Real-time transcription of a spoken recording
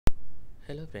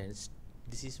Hello friends,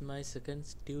 this is my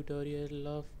second tutorial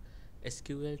of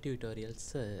SQL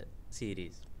tutorials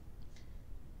series.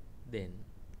 Then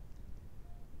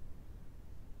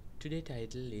today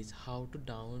title is how to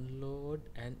download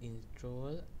and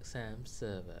install XAMPP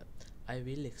server. I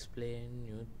will explain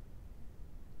you.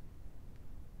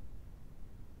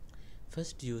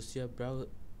 First use your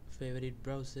favorite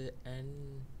browser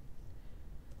and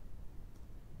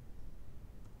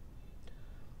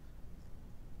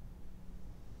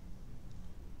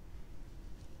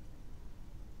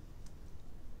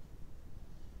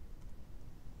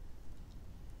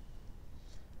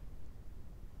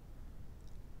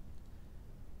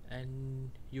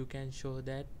you can show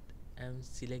that and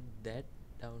select that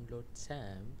download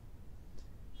XAMPP.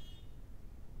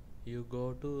 You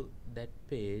go to that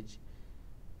page,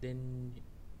 then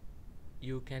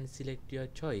you can select your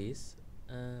choice.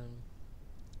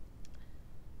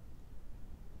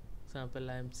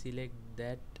 Example, I'm select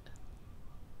that,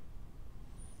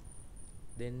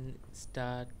 then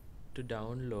start to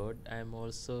download. I'm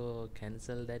also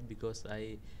cancel that because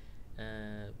I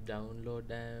download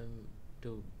them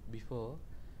to before.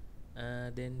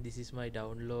 Then this is my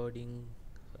downloading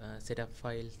setup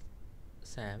file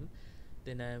SAM.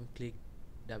 Then I am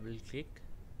double click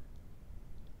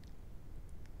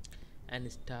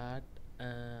and start.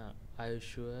 Are you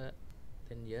sure?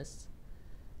 Then yes,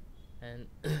 and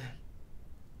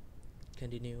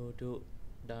continue to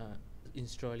the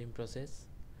installing process.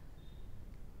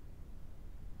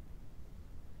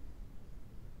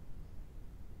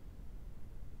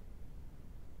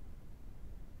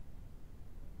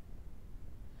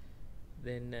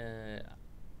 Then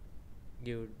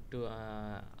give to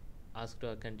ask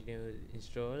to continue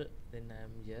install. Then I'm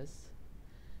yes.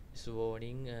 It's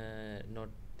warning, not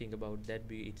think about that,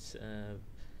 it's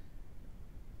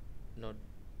not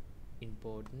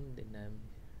important. Then I'm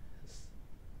yes.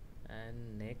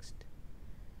 And next,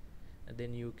 and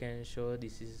then you can show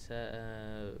this is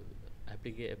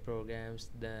programs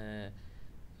the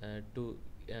to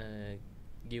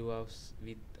give us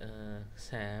with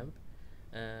SAMP,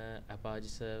 Apache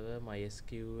server,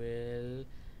 MySQL,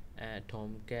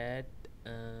 Tomcat,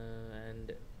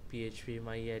 and PHP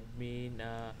MyAdmin,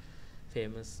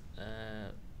 famous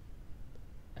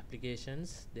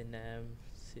applications. Then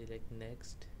select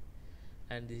next,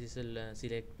 and this is a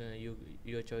select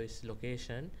your choice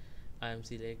location. I'm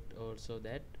select also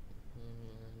that.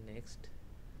 Next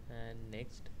and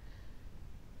next.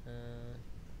 uh,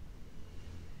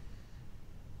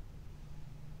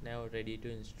 Now ready to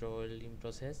install in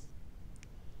process.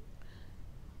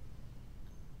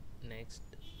 Next,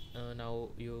 now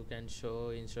you can show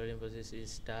installing process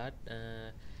is start.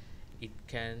 It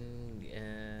can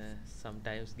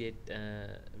sometimes get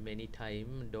many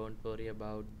time. Don't worry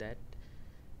about that,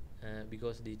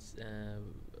 because this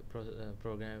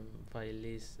program file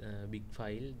is big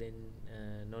file. Then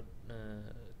not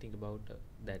think about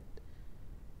that.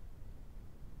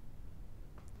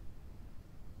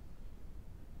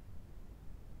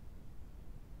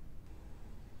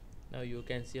 Now you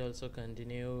can see also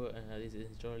continue this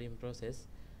installing process.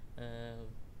 uh,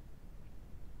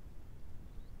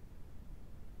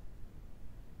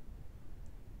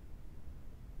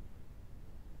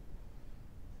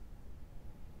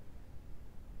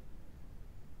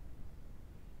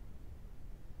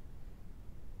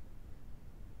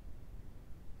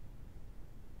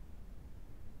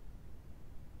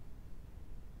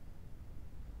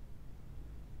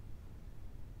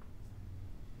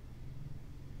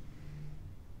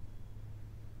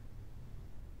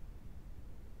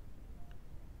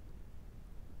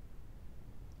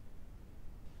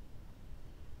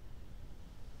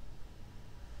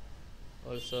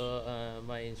 Also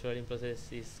my installing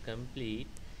process is complete.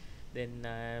 Then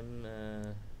I'm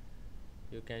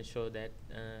you can show that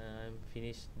I'm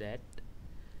finished that,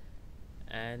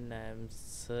 and I'm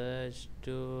search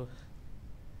to.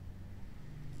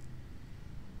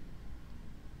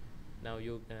 Now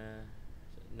you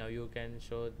can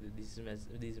show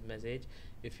this message.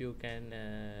 If you can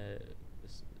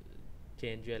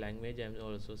change your language, I'm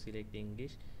also select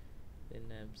English. Then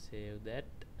I'm save that,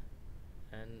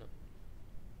 and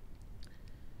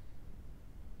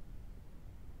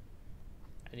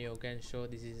you can show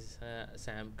this is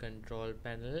SAM control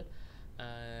panel.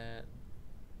 uh,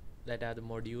 that are the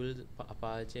modules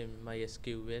Apache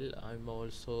MySQL. I'm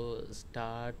also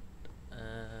start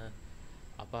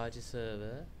Apache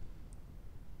server.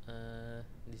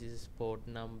 This is port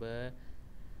number.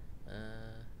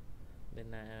 uh,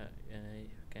 then you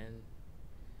can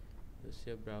use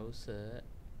your browser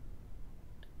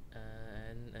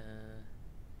and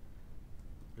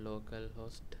local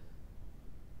host.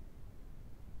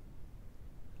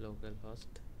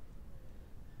 localhost.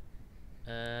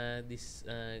 This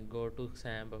go to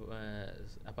XAMPP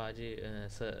Apache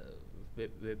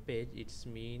web page. It's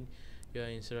mean your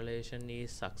installation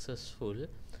is successful.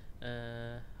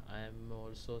 I am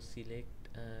also select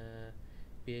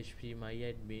PHP my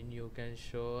admin. You can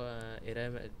show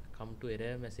come to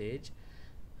error message.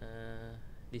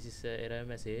 This is a error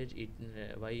message. It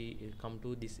why it come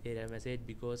to this error message?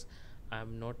 Because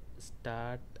I'm not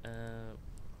start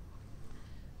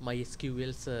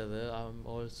MySQL server. I'm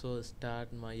also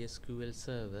start MySQL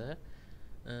server,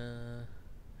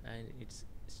 and it's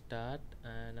start.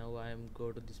 And now I'm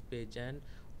go to this page and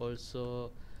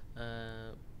also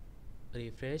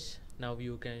refresh. Now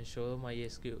you can show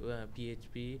MySQL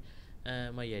PHP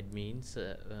my admins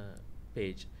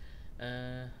page.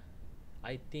 uh,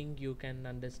 I think you can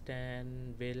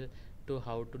understand well to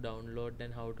how to download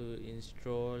and how to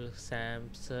install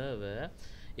XAMPP server.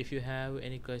 If you have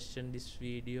any question this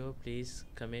video, please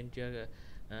comment your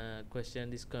question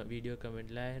this video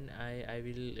comment line. I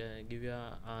will give you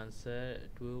an answer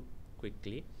to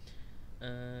quickly.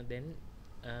 Then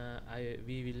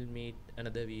we will meet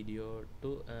another video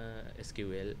to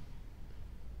SQL.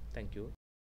 Thank you.